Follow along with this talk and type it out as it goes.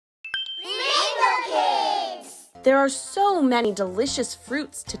There are so many delicious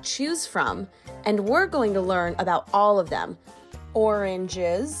fruits to choose from, and we're going to learn about all of them.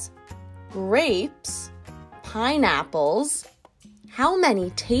 Oranges, grapes, pineapples. How many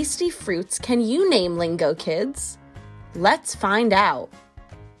tasty fruits can you name, Lingokids? Let's find out.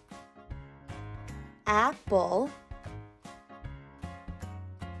 Apple,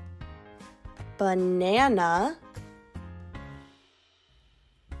 banana,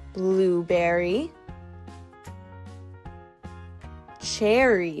 blueberry,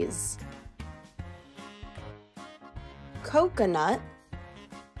 cherries, coconut,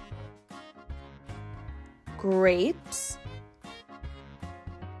 grapes,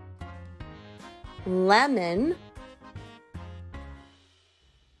 lemon,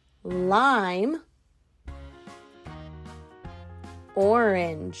 lime,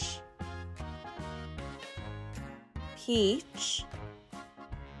 orange, peach,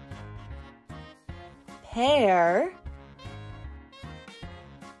 pear,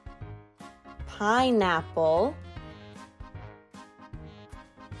 pineapple,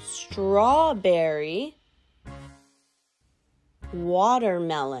 strawberry,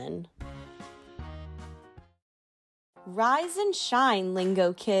 watermelon. Rise and shine,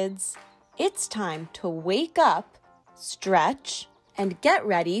 Lingokids. It's time to wake up, stretch, and get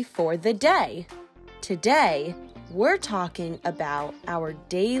ready for the day. Today, we're talking about our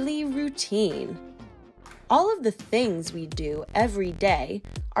daily routine. All of the things we do every day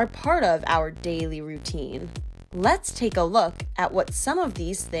are part of our daily routine. Let's take a look at what some of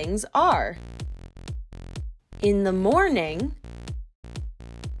these things are. In the morning,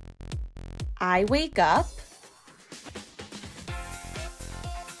 I wake up,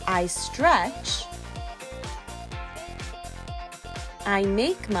 I stretch, I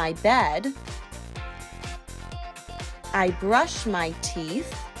make my bed, I brush my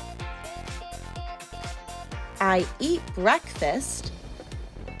teeth, I eat breakfast,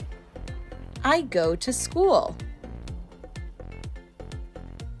 I go to school.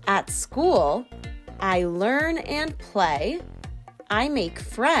 At school, I learn and play, I make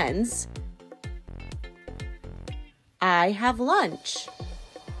friends, I have lunch.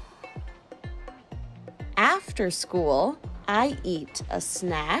 After school, I eat a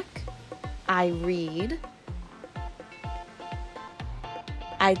snack, I read,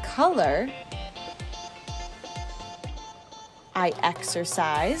 I color, I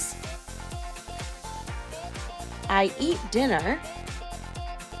exercise, I eat dinner,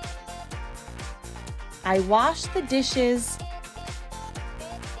 I wash the dishes,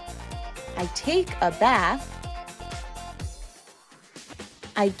 I take a bath,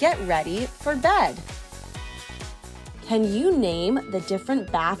 I get ready for bed. Can you name the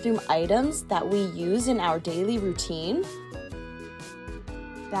different bathroom items that we use in our daily routine?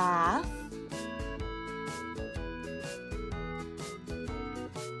 Bath,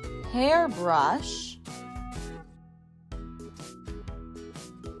 hairbrush,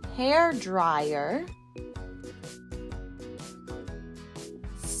 hair dryer,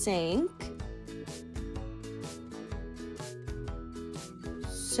 sink,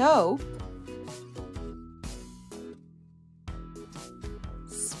 soap,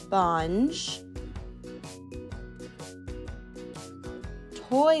 sponge,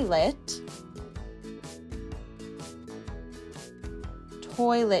 toilet,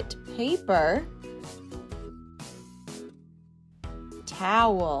 toilet paper,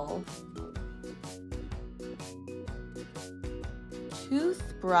 towel,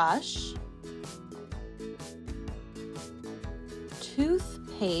 toothbrush,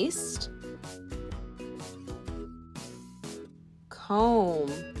 toothpaste,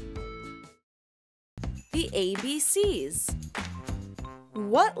 comb. The ABCs.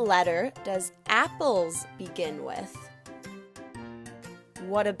 What letter does apples begin with?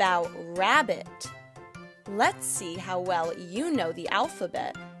 What about rabbit? Let's see how well you know the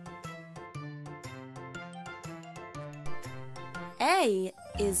alphabet. A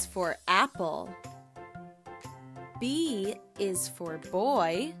is for apple. B is for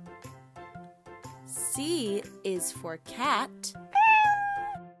boy. C is for cat.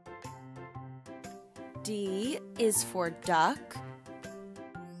 D is for duck.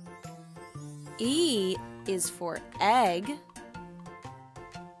 E is for egg.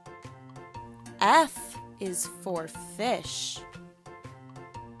 F is for fish.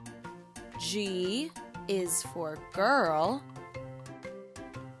 G is for girl.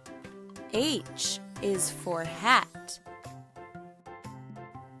 H is for hat.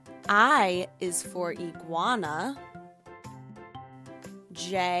 I is for iguana.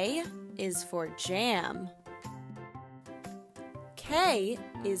 J is for jam. K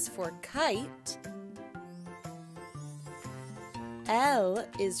is for kite. L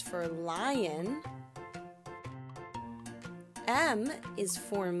is for lion. M is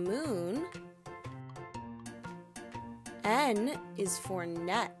for moon. N is for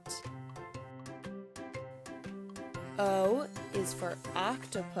net. O is for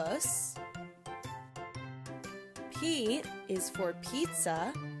octopus. P is for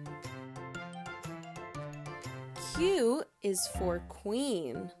pizza. Q is for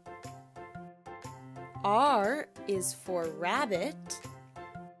queen. R is for rabbit.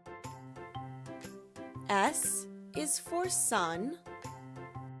 S is for sun.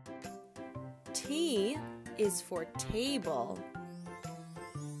 T is for table.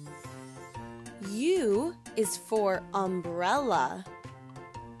 U is for umbrella.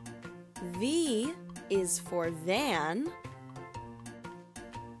 V is for van.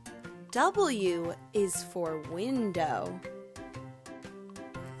 W is for window.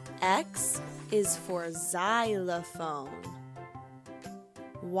 X is for xylophone.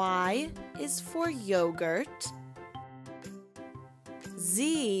 Y is for yogurt.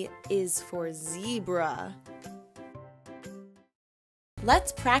 Z is for zebra.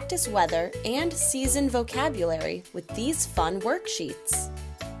 Let's practice weather and season vocabulary with these fun worksheets.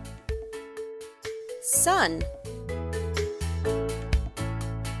 Sun.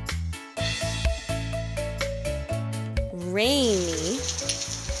 Rainy.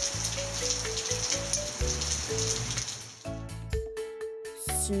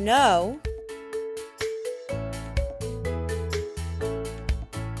 Snow.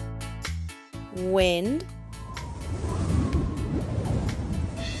 Wind.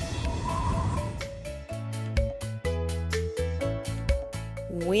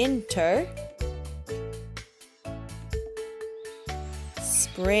 Winter.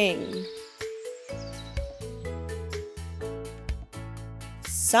 Spring.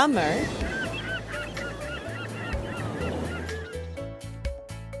 Summer.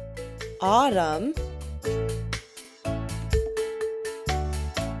 Autumn.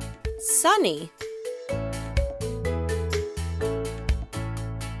 Sunny.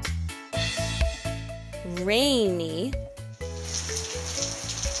 Rainy.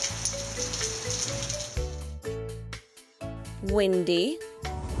 Windy.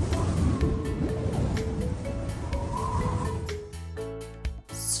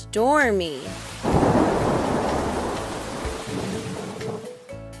 Stormy.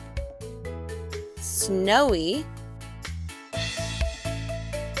 Snowy.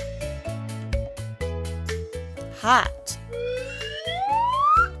 Hot.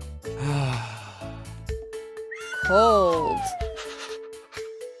 Cold.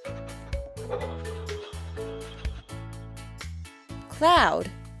 Cloud.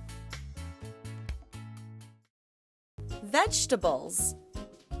 Vegetables.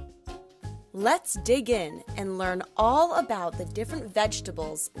 Let's dig in and learn all about the different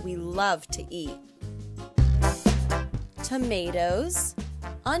vegetables we love to eat. Tomatoes,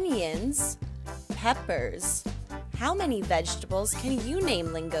 onions, peppers. How many vegetables can you name,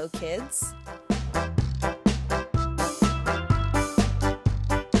 Lingokids?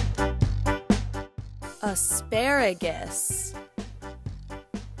 Asparagus,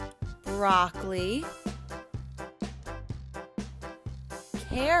 broccoli,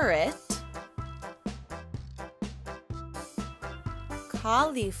 carrot,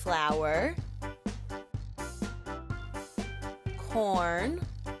 cauliflower, corn,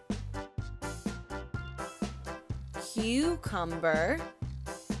 cucumber,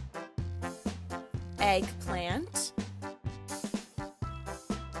 eggplant,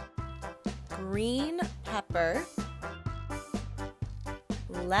 green pepper,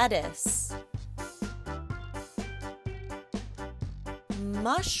 lettuce,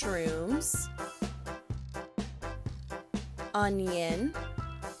 mushrooms, onion,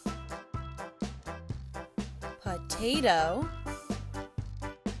 potato,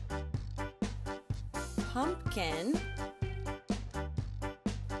 pumpkin,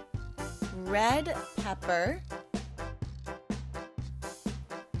 red pepper,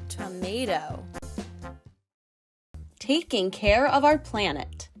 tomato. Taking care of our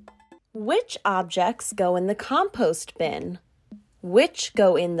planet. Which objects go in the compost bin? Which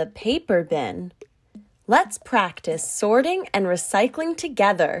go in the paper bin? Let's practice sorting and recycling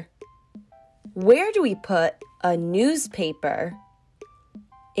together. Where do we put a newspaper?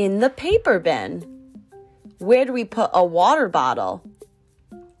 In the paper bin. Where do we put a water bottle?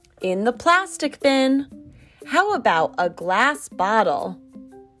 In the plastic bin. How about a glass bottle?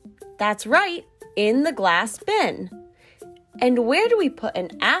 That's right, in the glass bin. And where do we put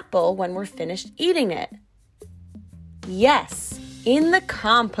an apple when we're finished eating it? Yes, in the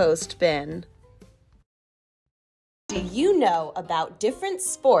compost bin. do you know about different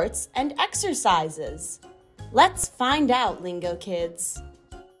sports and exercises? Let's find out, Lingokids.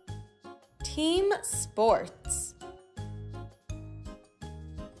 Team sports.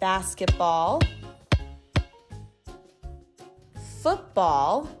 Basketball,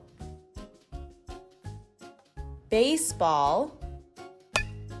 football, baseball,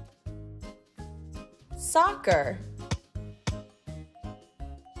 soccer.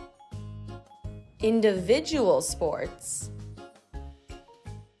 Individual sports.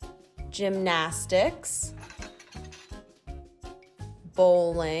 Gymnastics,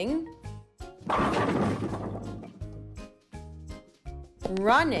 bowling,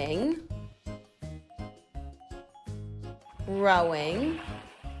 running, rowing,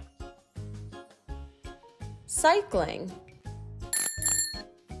 cycling.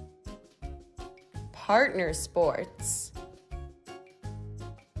 Partner sports.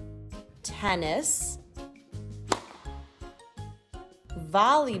 Tennis,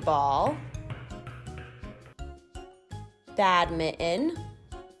 volleyball, badminton,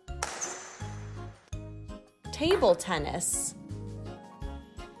 table tennis.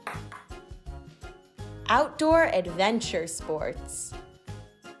 Outdoor adventure sports.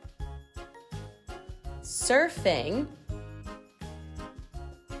 Surfing,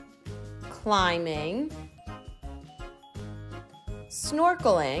 climbing,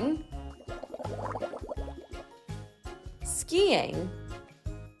 snorkeling, skiing.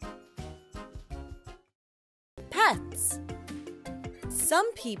 Pets.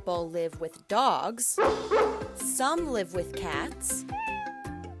 Some people live with dogs, some live with cats,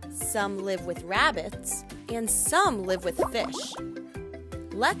 some live with rabbits, and some live with fish.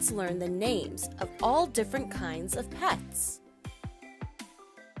 Let's learn the names of all different kinds of pets.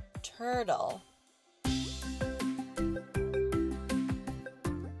 Turtle,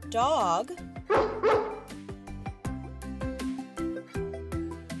 dog,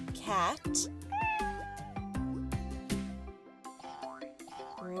 cat,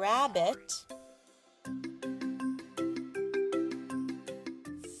 rabbit,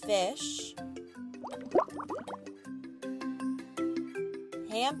 fish,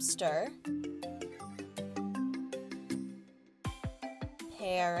 hamster,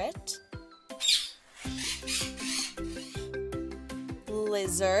 parrot,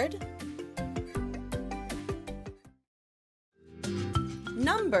 lizard.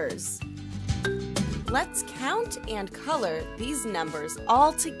 Numbers. Let's count and color these numbers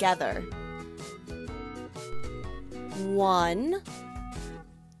all together. 1,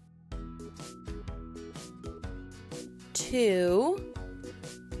 2,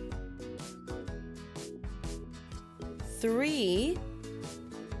 3,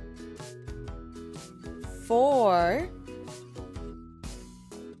 4,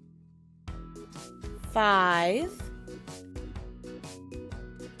 5,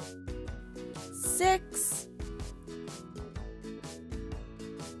 6,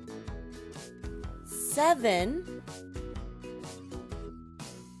 7,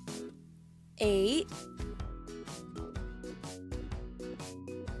 8,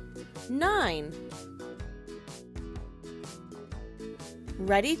 9.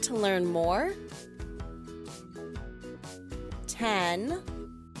 Ready to learn more? 10,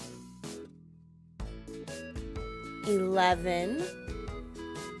 11,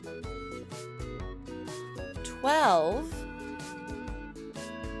 12,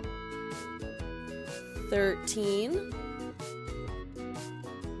 13,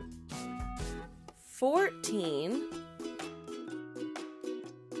 14,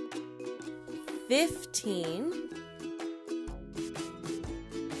 15,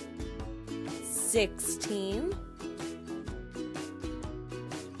 16,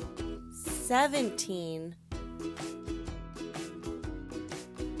 17,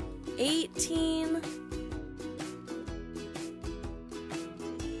 18,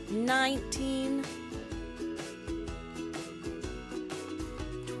 19,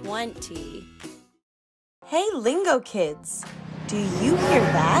 20. Hey Lingokids, do you hear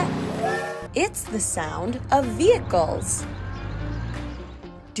that? It's the sound of vehicles.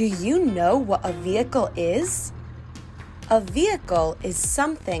 Do you know what a vehicle is? A vehicle is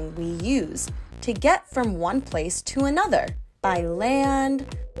something we use to get from one place to another by land,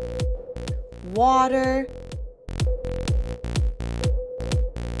 water,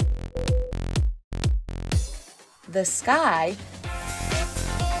 the sky,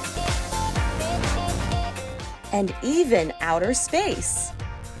 and even outer space.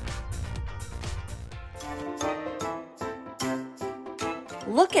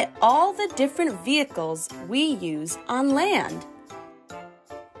 Look at all the different vehicles we use on land.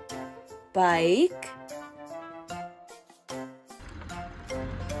 Bike,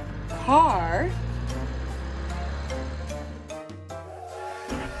 car,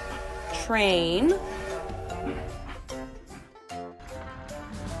 train,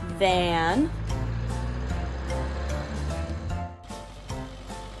 van,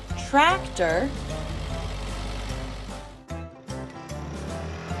 tractor,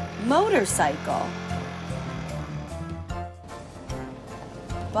 motorcycle,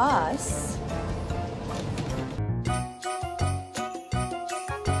 bus,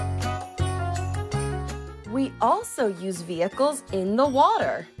 we also use vehicles in the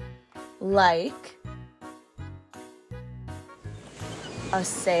water, like a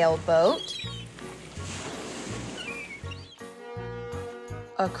sailboat,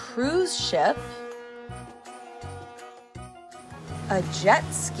 a cruise ship, a jet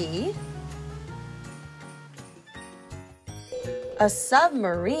ski, a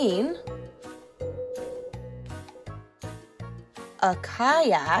submarine, a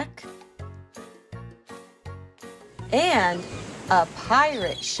kayak, and a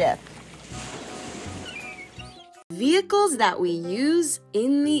pirate ship. Vehicles that we use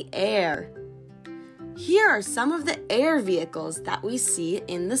in the air. Here are some of the air vehicles that we see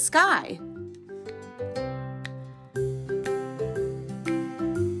in the sky.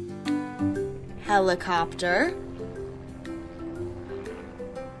 Helicopter,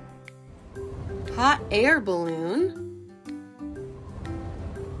 hot air balloon,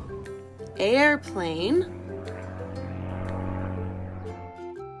 airplane,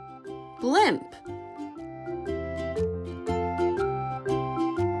 blimp.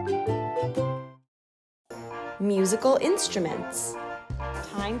 Musical instruments.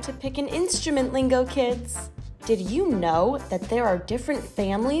 Time to pick an instrument, Lingo Kids. Did you know that there are different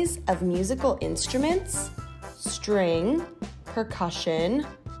families of musical instruments? String, percussion,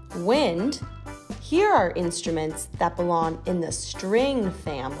 wind. Here are instruments that belong in the string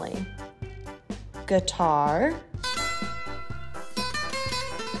family. Guitar,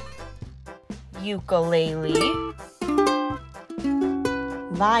 ukulele,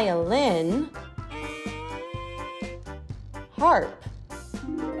 violin, harp.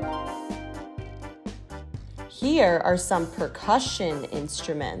 Here are some percussion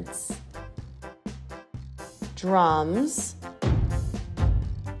instruments. Drums,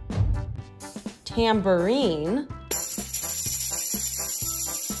 tambourine,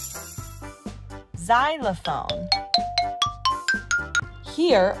 xylophone.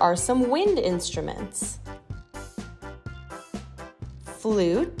 Here are some wind instruments.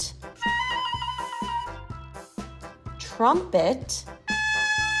 Flute, trumpet,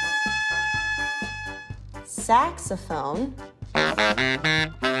 saxophone,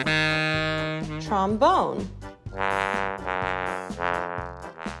 trombone.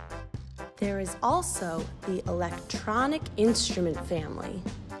 There is also the electronic instrument family.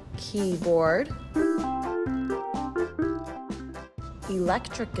 Keyboard,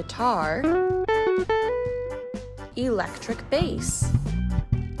 electric guitar, electric bass.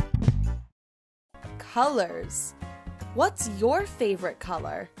 Colors. What's your favorite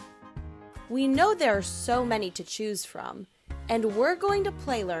color? We know there are so many to choose from, and we're going to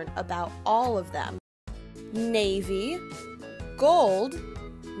play learn about all of them. Navy, gold,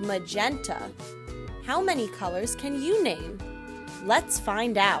 magenta. How many colors can you name? Let's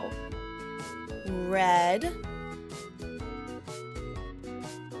find out. Red,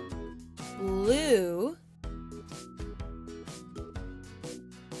 blue,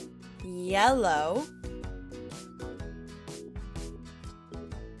 yellow,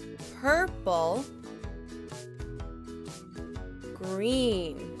 purple,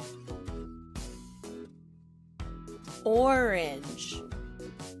 green, orange,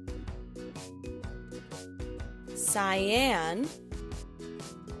 cyan,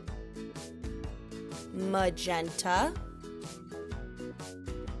 magenta,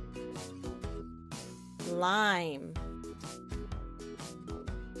 lime,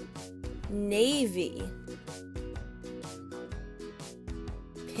 navy,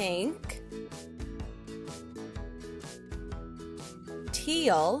 pink,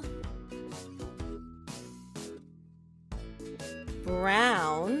 teal,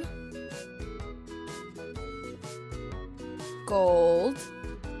 brown, gold,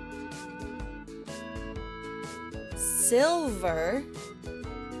 silver,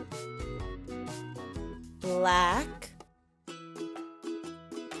 black,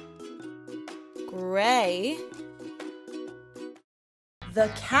 gray. The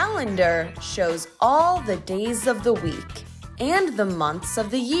calendar shows all the days of the week and the months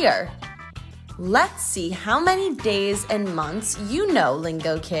of the year. Let's see how many days and months you know,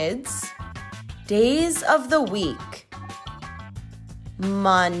 Lingo Kids. Days of the week.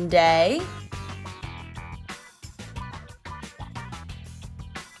 Monday,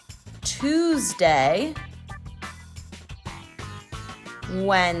 Tuesday,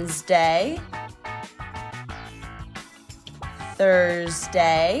 Wednesday,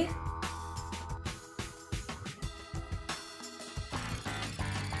 Thursday,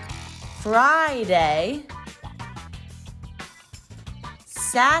 Friday,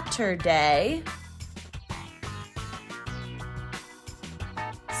 Saturday,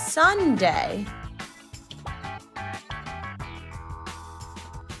 Sunday.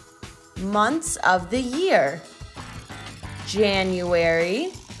 Months of the year: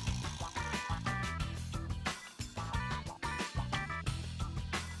 January,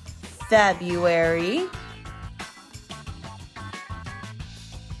 February,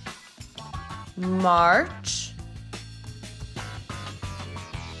 March,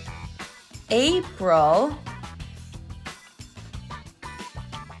 April,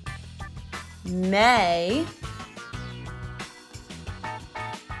 May,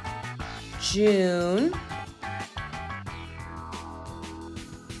 June,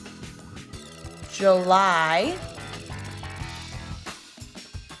 July,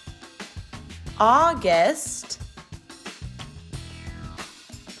 August,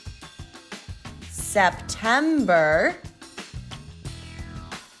 September,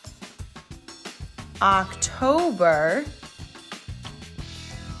 October,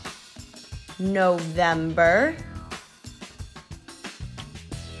 November,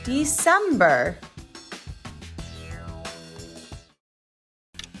 December.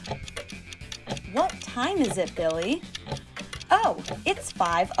 What time is it, Billy? Oh, it's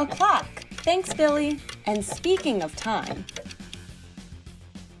 5 o'clock. Thanks, Billy. And speaking of time,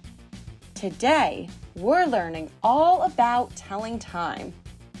 today we're learning all about telling time.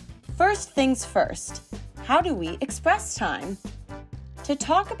 First things first, how do we express time? To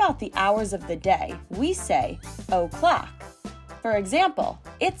talk about the hours of the day, we say o'clock. For example,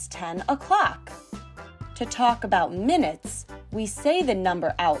 it's 10 o'clock. To talk about minutes, we say the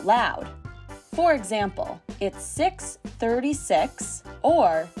number out loud. For example, it's 6:36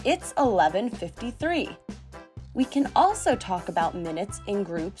 or it's 11:53. We can also talk about minutes in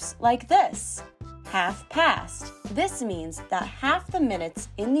groups like this. Half past. This means that half the minutes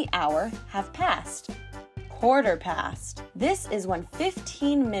in the hour have passed. Quarter past. This is when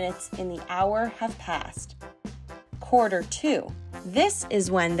 15 minutes in the hour have passed. Quarter to. This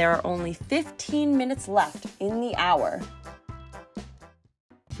is when there are only 15 minutes left in the hour.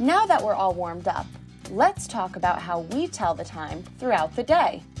 Now that we're all warmed up, let's talk about how we tell the time throughout the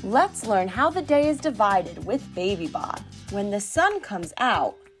day. Let's learn how the day is divided with BabyBot. When the sun comes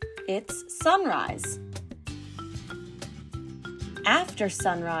out, it's sunrise. After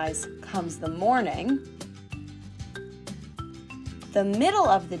sunrise comes the morning. The middle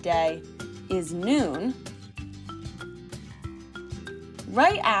of the day is noon.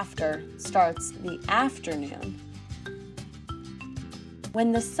 Right after starts the afternoon.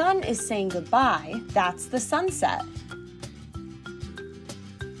 When the sun is saying goodbye, that's the sunset.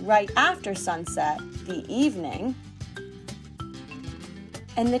 Right after sunset, the evening.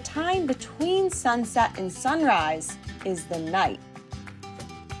 And the time between sunset and sunrise is the night.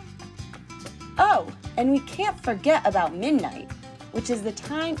 Oh, and we can't forget about midnight, which is the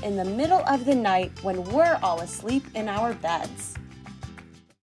time in the middle of the night when we're all asleep in our beds.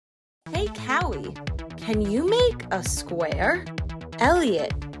 Hey, Cowie, can you make a square?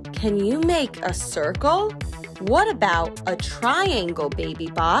 Elliot, can you make a circle? What about a triangle,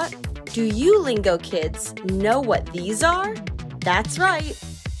 BabyBot? Do you Lingokids know what these are? That's right,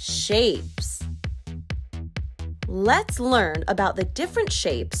 shapes. Let's learn about the different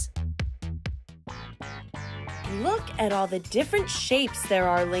shapes. Look at all the different shapes there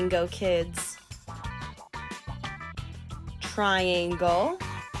are, Lingokids. Triangle,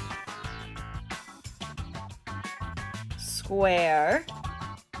 square,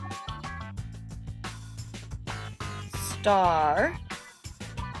 star,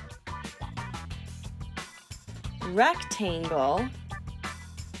 rectangle,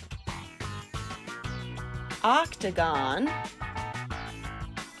 octagon,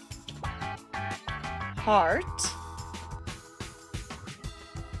 heart,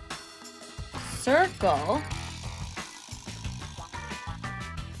 circle,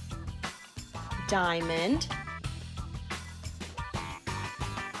 diamond,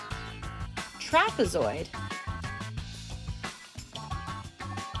 trapezoid.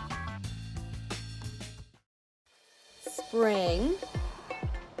 Spring,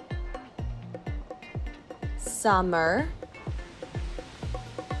 summer,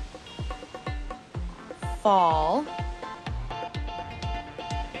 fall,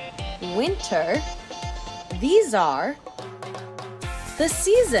 winter. These are the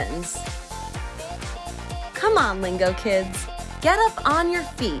seasons. Come on, Lingo Kids, get up on your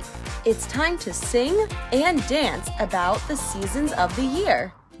feet. It's time to sing and dance about the seasons of the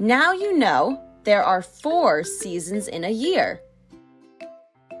year. Now you know there are 4 seasons in a year.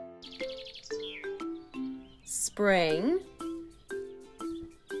 Spring,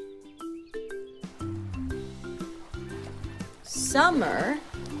 summer,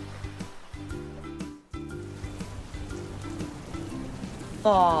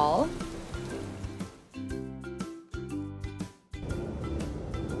 fall,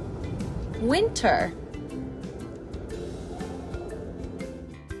 winter.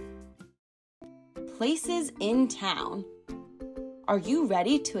 Places in town. Are you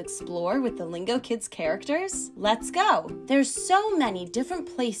ready to explore with the Lingo Kids characters? Let's go! There's so many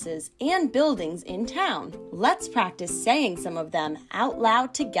different places and buildings in town. Let's practice saying some of them out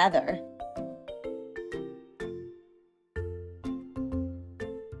loud together.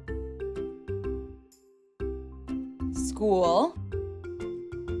 School,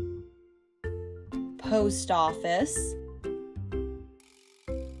 post office,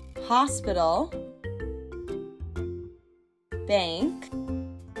 hospital, bank,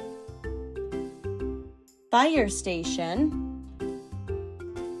 fire station,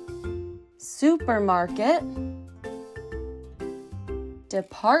 supermarket,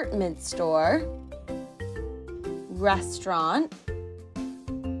 department store, restaurant,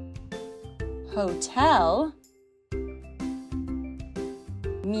 hotel,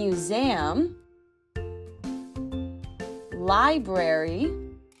 museum, library,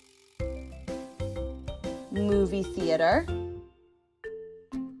 movie theater,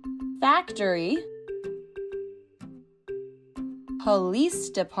 factory, police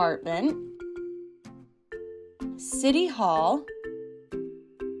department, city hall,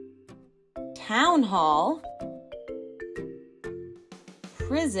 town hall,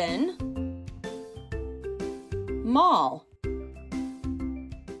 prison, mall.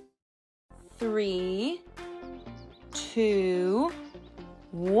 3, 2,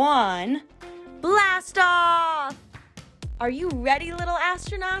 1, blast off! Are you ready, little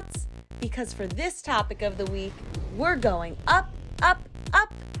astronauts? Because for this topic of the week, we're going up, up,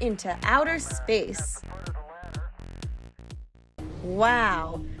 up into outer space.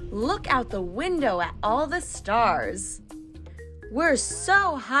 Wow, look out the window at all the stars. We're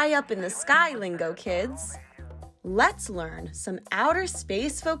so high up in the sky, Lingo Kids. Let's learn some outer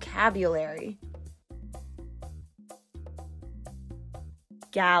space vocabulary.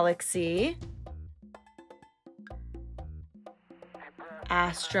 Galaxy,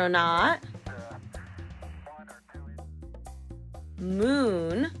 astronaut,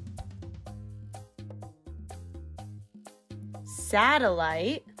 moon,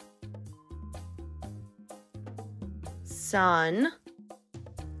 satellite, sun,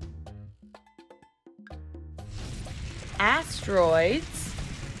 asteroids,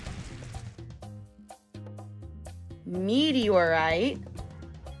 meteorite,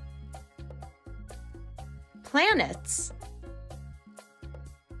 planets.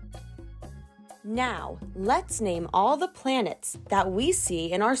 Now, let's name all the planets that we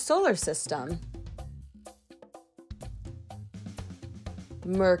see in our solar system.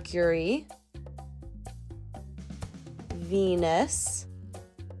 Mercury, Venus,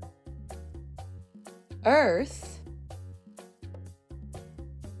 Earth,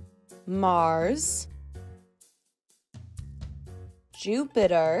 Mars,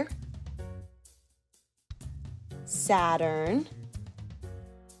 Jupiter, Saturn,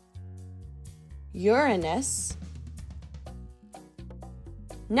 Uranus,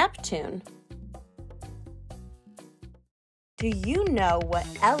 Neptune. Do you know what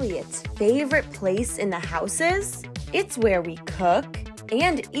Elliot's favorite place in the house is? It's where we cook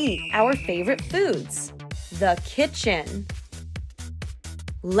and eat our favorite foods, the kitchen.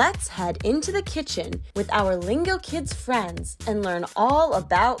 Let's head into the kitchen with our Lingo Kids friends and learn all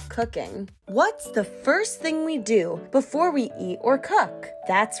about cooking. What's the first thing we do before we eat or cook?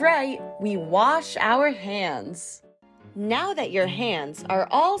 That's right, we wash our hands. Now that your hands are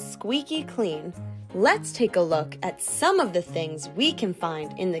all squeaky clean, let's take a look at some of the things we can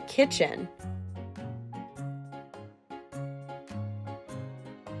find in the kitchen.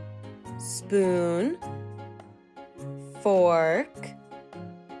 Spoon, fork,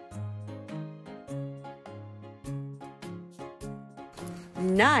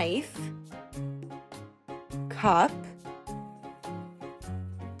 knife, cup,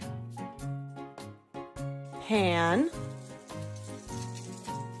 pan,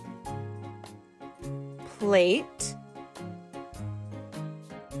 plate,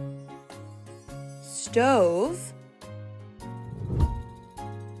 stove,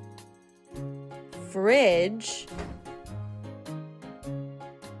 fridge,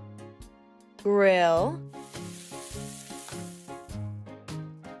 grill,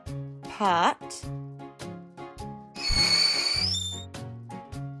 pot,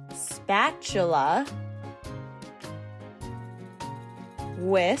 spatula,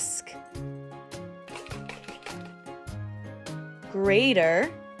 whisk,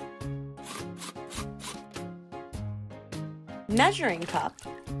 grater, measuring cup.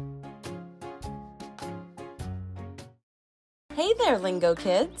 Hey there, Lingo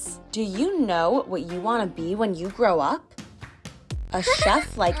Kids! Do you know what you want to be when you grow up? A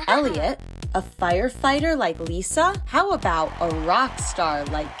chef like Elliot? A firefighter like Lisa? How about a rock star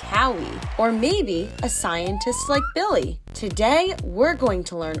like Cowie? Or maybe a scientist like Billy? Today, we're going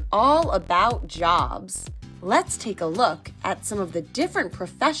to learn all about jobs. Let's take a look at some of the different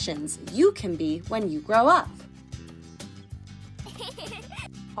professions you can be when you grow up.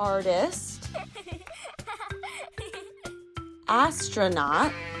 Artist,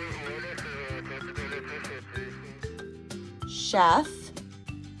 astronaut, chef,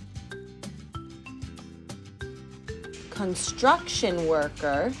 construction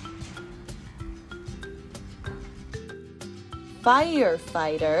worker,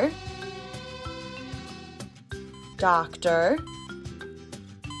 firefighter, doctor,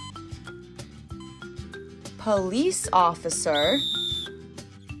 police officer,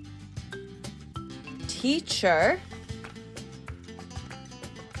 teacher,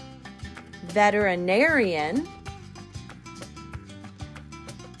 veterinarian,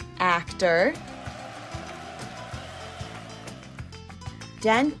 actor,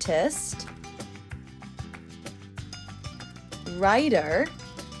 dentist, writer,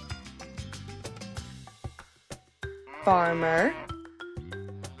 farmer,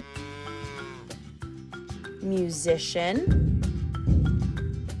 musician,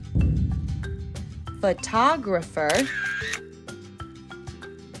 photographer,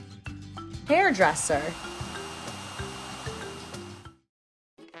 hairdresser.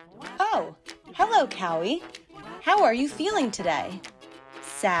 Oh, hello, Cowie. How are you feeling today?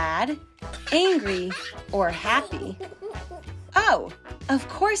 Sad, angry, or happy? Oh, of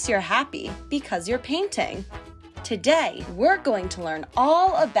course you're happy because you're painting. Today, we're going to learn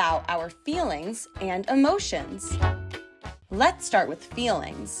all about our feelings and emotions. Let's start with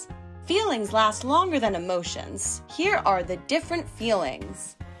feelings. Feelings last longer than emotions. Here are the different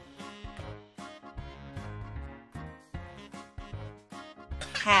feelings.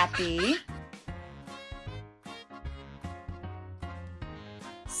 Happy,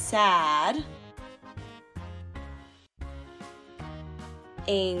 sad,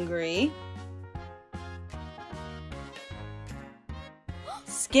 angry,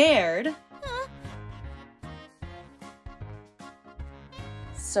 scared,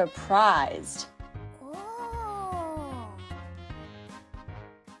 surprised.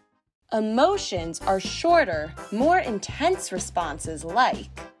 Emotions are shorter, more intense responses like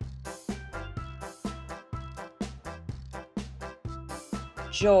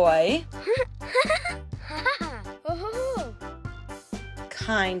joy,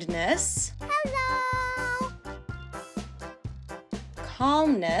 kindness, Hello.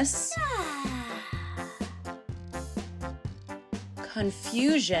 calmness,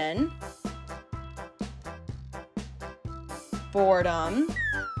 confusion, boredom,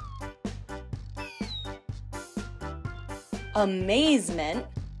 amazement,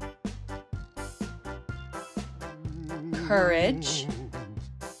 courage,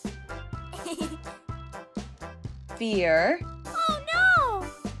 fear, Oh no!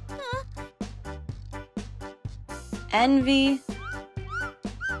 envy,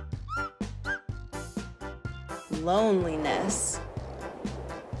 loneliness.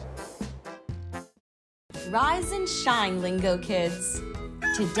 Rise and shine, Lingo Kids!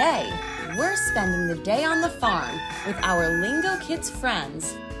 Today, we're spending the day on the farm with our Lingo Kids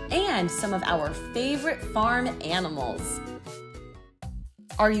friends and some of our favorite farm animals.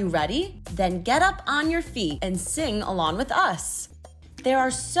 Are you ready? Then get up on your feet and sing along with us. There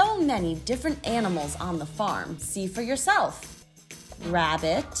are so many different animals on the farm. See for yourself.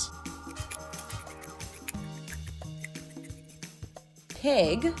 Rabbit,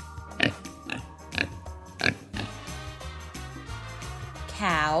 pig,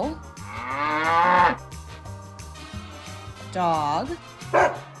 cow, dog,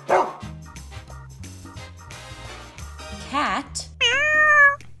 cat,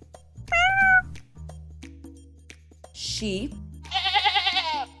 sheep,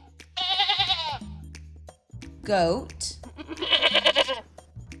 goat,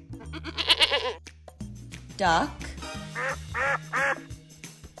 duck,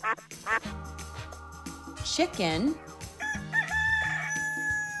 chicken,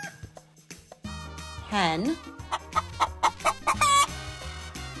 hen,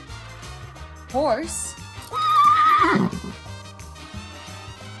 horse,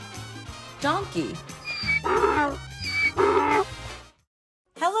 donkey.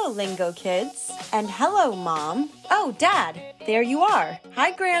 Hello, Lingo Kids. And hello, Mom. Oh, Dad, there you are.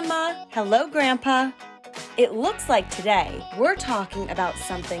 Hi, Grandma. Hello, Grandpa. It looks like today we're talking about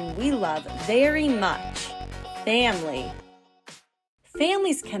something we love very much, family.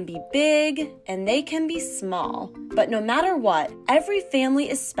 Families can be big and they can be small, but no matter what, every family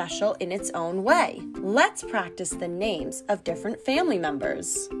is special in its own way. Let's practice the names of different family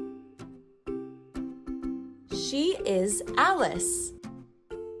members. She is Alice.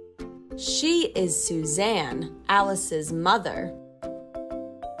 She is Suzanne, Alice's mother.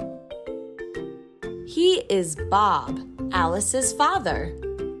 He is Bob, Alice's father.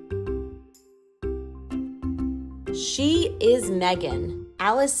 She is Megan,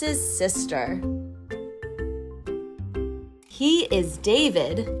 Alice's sister. He is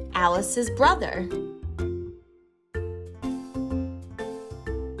David, Alice's brother.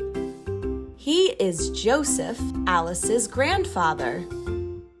 He is Joseph, Alice's grandfather.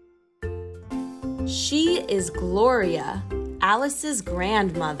 She is Gloria, Alice's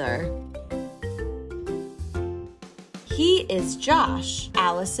grandmother. He is Josh,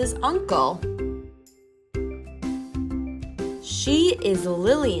 Alice's uncle. She is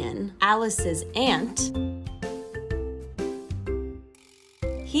Lillian, Alice's aunt.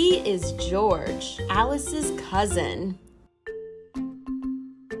 He is George, Alice's cousin.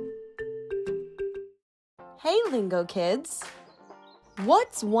 Hey, Lingo Kids!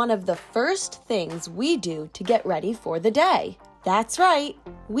 What's one of the first things we do to get ready for the day? That's right,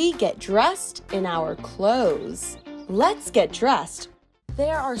 we get dressed in our clothes. Let's get dressed.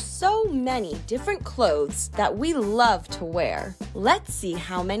 There are so many different clothes that we love to wear. Let's see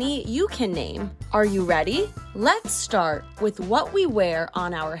how many you can name. Are you ready? Let's start with what we wear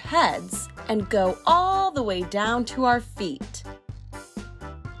on our heads and go all the way down to our feet.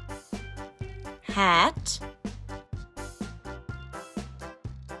 Hat,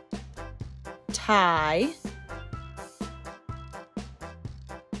 tie,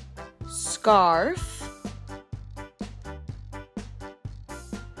 scarf,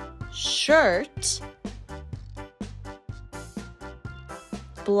 shirt,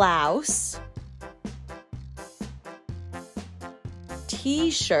 blouse,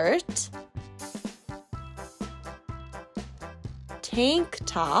 t-shirt, tank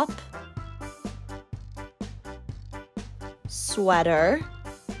top, sweater,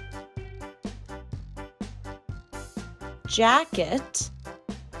 jacket,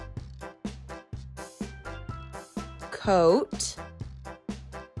 coat,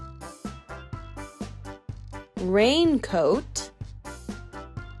 raincoat,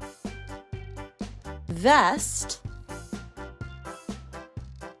 vest,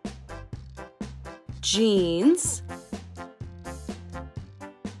 jeans,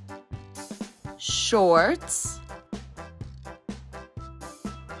 shorts,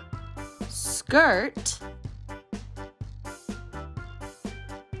 skirt,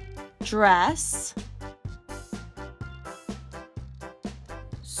 dress,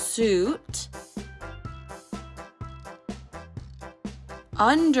 suit,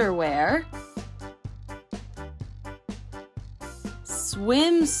 underwear,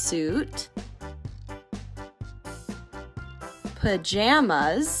 swimsuit,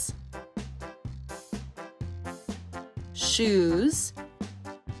 pajamas, shoes,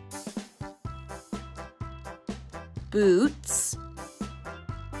 boots,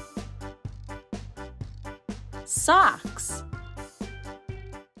 socks.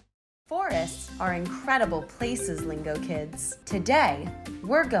 Forests are incredible places, Lingo Kids. Today,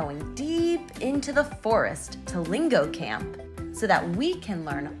 we're going deep into the forest to Lingo Camp so that we can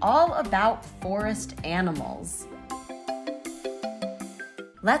learn all about forest animals.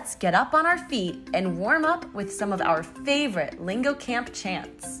 Let's get up on our feet and warm up with some of our favorite Lingo Camp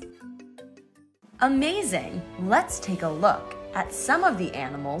chants. Amazing! Let's take a look at some of the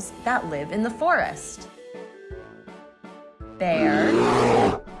animals that live in the forest.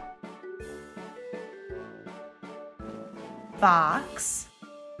 Bear, fox,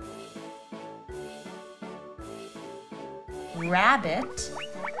 rabbit,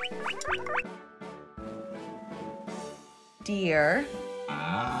 deer,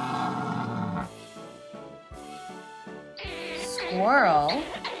 squirrel,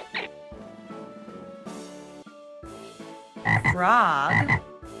 frog,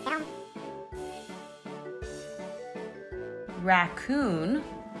 raccoon,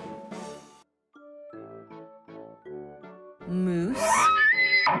 moose,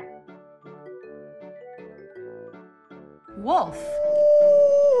 wolf.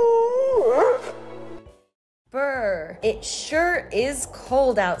 Brr, it sure is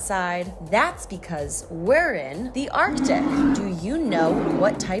cold outside. That's because we're in the Arctic. Do you know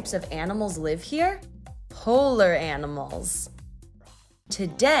what types of animals live here? Polar animals.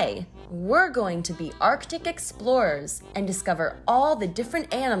 Today, we're going to be Arctic explorers and discover all the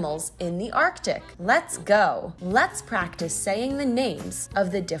different animals in the Arctic. Let's go. Let's practice saying the names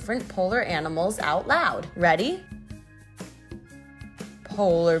of the different polar animals out loud. Ready?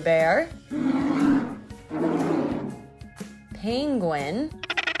 Polar bear, penguin,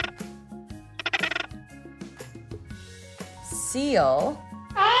 seal,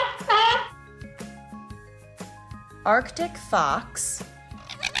 Arctic fox,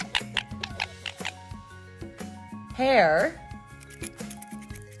 hare,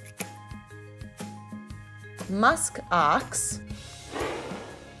 musk ox,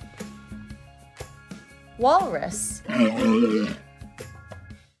 walrus.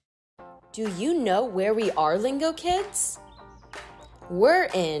 Do you know where we are, Lingokids? We're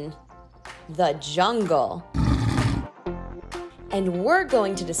in the jungle. And we're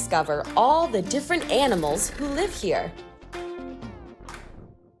going to discover all the different animals who live here.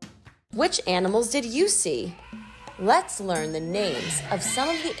 Which animals did you see? Let's learn the names of some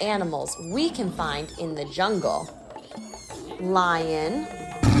of the animals we can find in the jungle. Lion,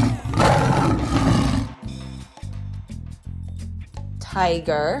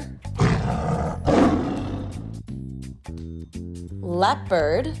 tiger,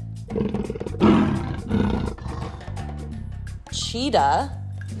 leopard, cheetah,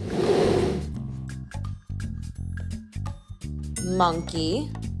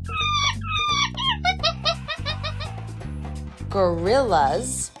 monkey,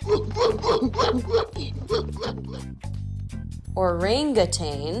 gorillas,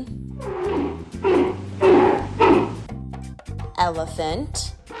 orangutan,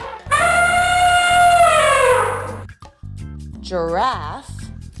 elephant, giraffe,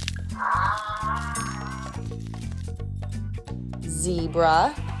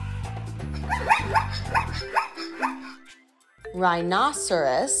 zebra,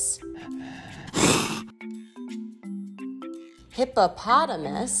 rhinoceros,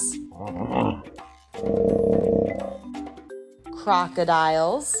 hippopotamus,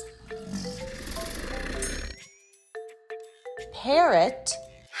 crocodiles, parrot,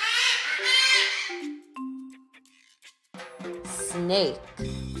 snake.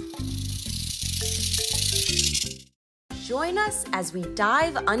 Join us as we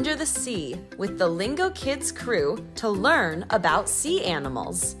dive under the sea with the Lingokids crew to learn about sea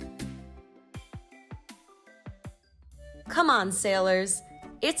animals. Come on, sailors.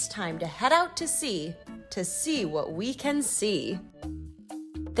 It's time to head out to see what we can see.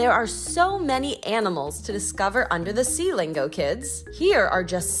 There are so many animals to discover under the sea, Lingokids. Here are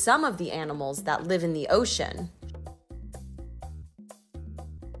just some of the animals that live in the ocean.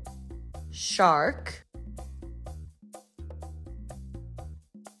 Shark,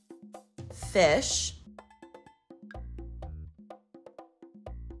 fish,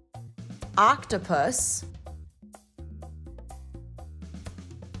 octopus,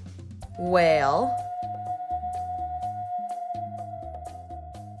 whale,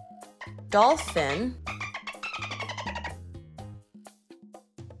 dolphin,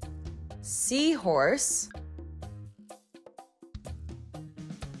 seahorse,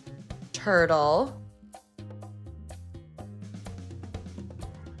 turtle,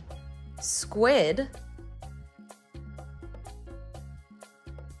 squid,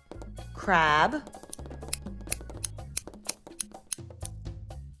 crab,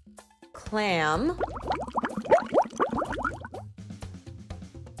 clam,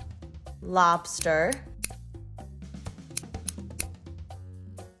 lobster,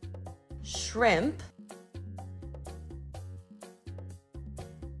 shrimp,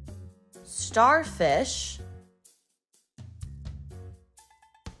 starfish,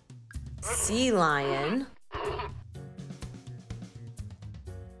 sea lion,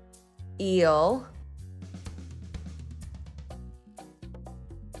 eel,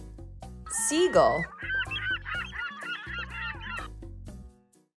 seagull.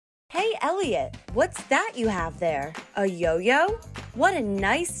 Hey, Elliot, what's that you have there? A yo-yo? What a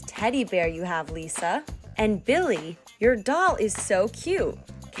nice teddy bear you have, Lisa. And Billy, your doll is so cute.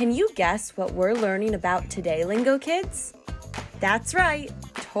 Can you guess what we're learning about today, Lingokids? That's right,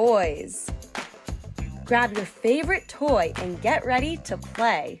 toys. Grab your favorite toy and get ready to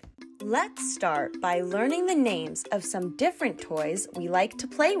play. Let's start by learning the names of some different toys we like to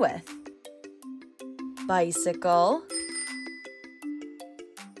play with. Bicycle,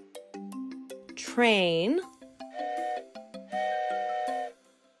 train,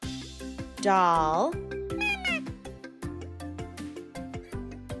 doll,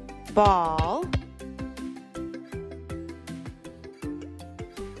 ball,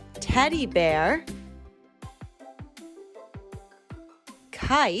 teddy bear,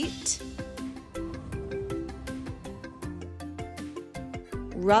 kite,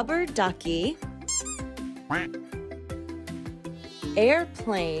 rubber ducky,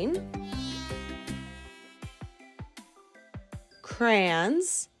 airplane,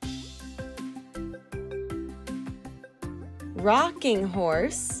 crayons, rocking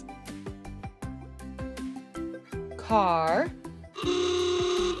horse, car,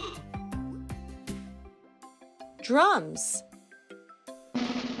 drums.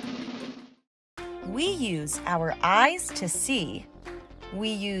 We use our eyes to see, we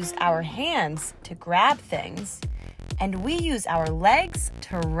use our hands to grab things, and we use our legs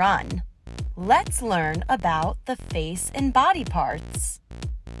to run. Let's learn about the face and body parts.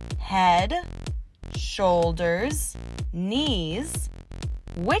 Head, shoulders, knees.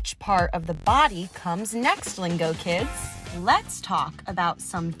 Which part of the body comes next, Lingo Kids? Let's talk about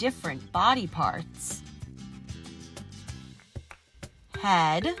some different body parts.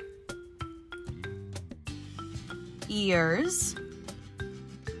 Head, ears,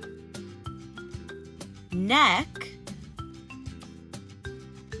 neck,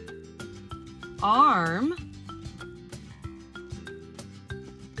 arm,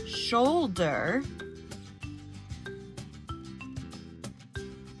 shoulder,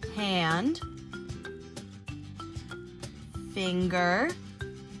 hand, finger,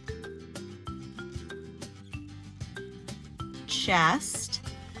 chest,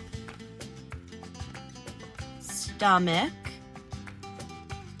 stomach,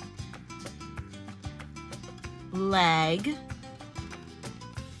 leg,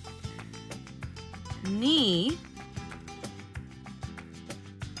 knee,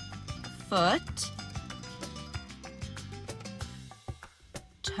 foot,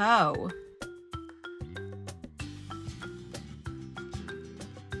 toe.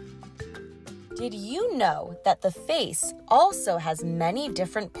 Did you know that the face also has many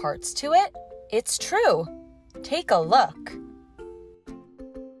different parts to it? It's true. Take a look.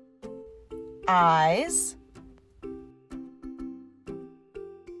 Eyes,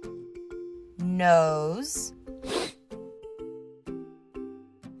 nose,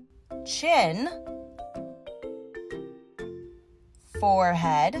 chin,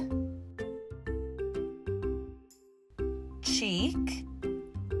 forehead, cheek,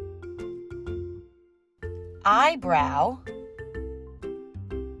 eyebrow,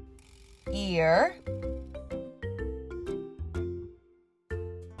 ear,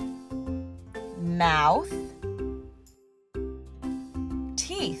 mouth,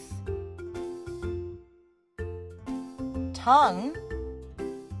 teeth, tongue,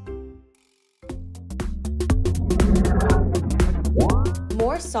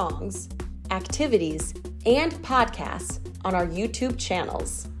 more songs, activities, and podcasts on our YouTube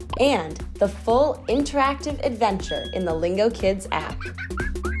channels, and the full interactive adventure in the Lingokids app.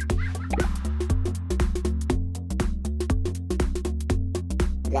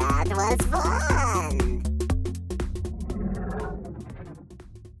 That was fun!